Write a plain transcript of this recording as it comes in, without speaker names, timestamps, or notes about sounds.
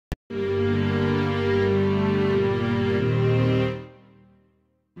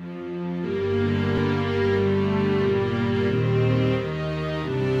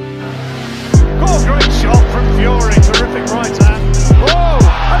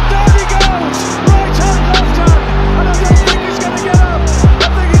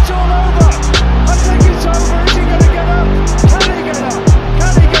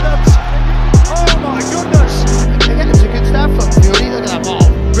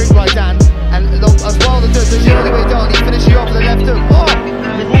Dan. And look, as well, the early way down, he's finishing off with the left hook. Oh!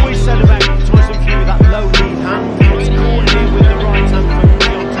 We've always said about Tyson Fury with that low lead hand. He's caught here with the right hand from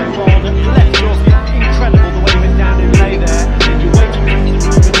Deontay Wilder. Left hook, incredible the way he went down in lay there. You're waiting for him to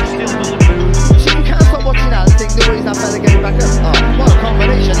move and he still doesn't move. So you can't stop watching that and think, no, he's that fella getting back up. Oh, what a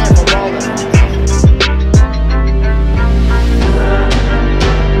combination there for Wilder.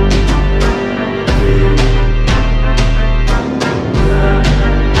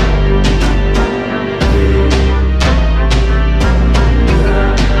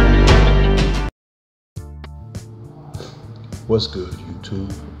 What's good, YouTube?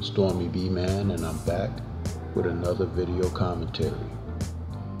 Stormybman, and I'm back with another video commentary.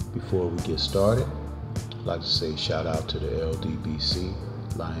 Before we get started, I'd like to say shout out to the LDBC,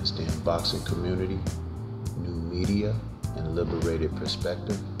 Lions Den Boxing Community, New Media, and Liberated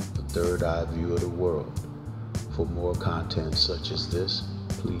Perspective, a third eye view of the world. For more content such as this,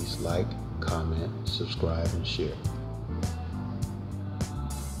 please like, comment, subscribe, and share.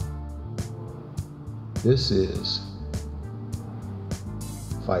 This is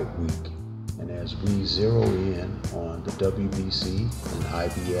Fight Week, and as we zero in on the WBC and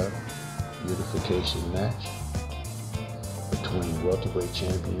IBF Unification match between welterweight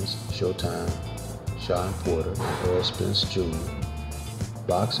champions Showtime, Shawn Porter, and Errol Spence Jr.,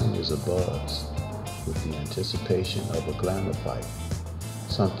 boxing is abuzz with the anticipation of a glamour fight,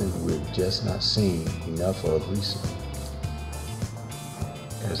 something we're just not seeing enough of recently.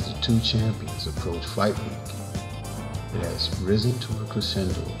 As the two champions approach Fight Week, it has risen to a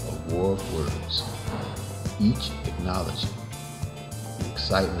crescendo of war of words, each acknowledging the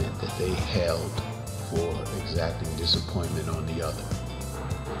excitement that they held for exacting disappointment on the other.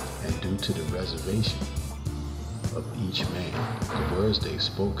 And due to the reservation of each man, the words they've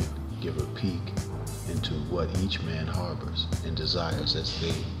spoken give a peek into what each man harbors and desires as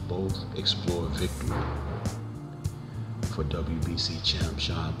they both explore victory. For WBC champ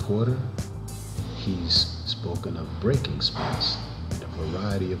Shawn Porter, he's spoken of breaking Spence in a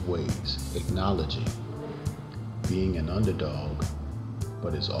variety of ways, acknowledging being an underdog,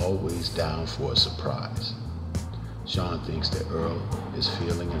 but is always down for a surprise. Shawn thinks that Earl is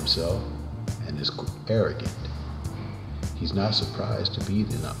feeling himself and is arrogant. He's not surprised to be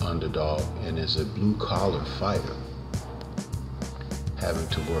an underdog and is a blue-collar fighter, having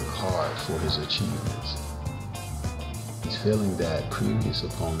to work hard for his achievements. He's feeling that previous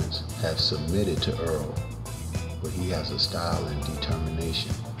opponents have submitted to Earl, but he has a style and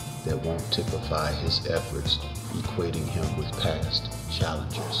determination that won't typify his efforts, equating him with past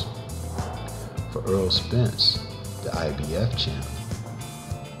challengers. For Errol Spence, the IBF champion,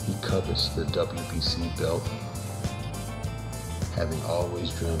 he covets the WBC belt, having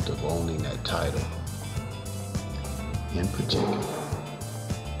always dreamt of owning that title. In particular,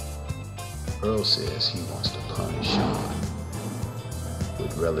 Earl says he wants to punish Shawn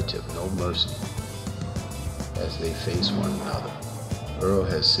with relative no mercy as they face one another. Earl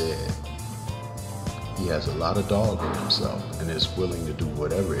has said he has a lot of dog in himself and is willing to do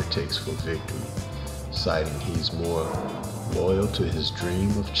whatever it takes for victory, citing he's more loyal to his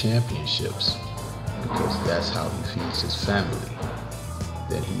dream of championships because that's how he feeds his family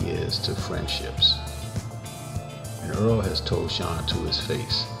than he is to friendships. And Earl has told Shawn to his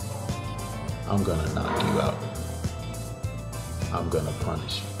face, "I'm gonna knock you out. I'm gonna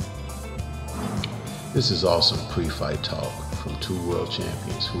punish you." This is awesome pre-fight talk from two world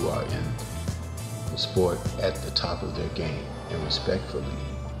champions who are in the sport at the top of their game and respectfully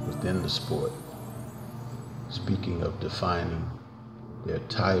within the sport, speaking of defining their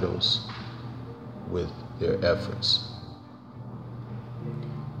titles with their efforts.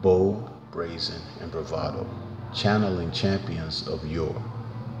 Bold, brazen, and bravado, channeling champions of yore.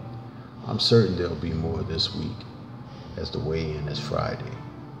 I'm certain there'll be more this week as the weigh-in is Friday.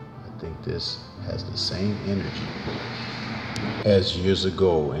 I think this has the same energy as years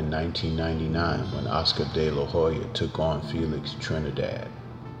ago in 1999 when Oscar De La Hoya took on Felix Trinidad.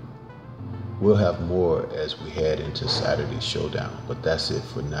 We'll have more as we head into Saturday's showdown, but that's it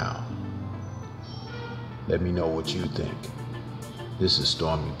for now. Let me know what you think. This is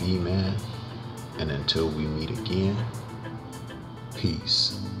Stormybman, and until we meet again,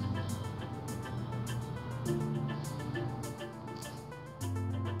 peace.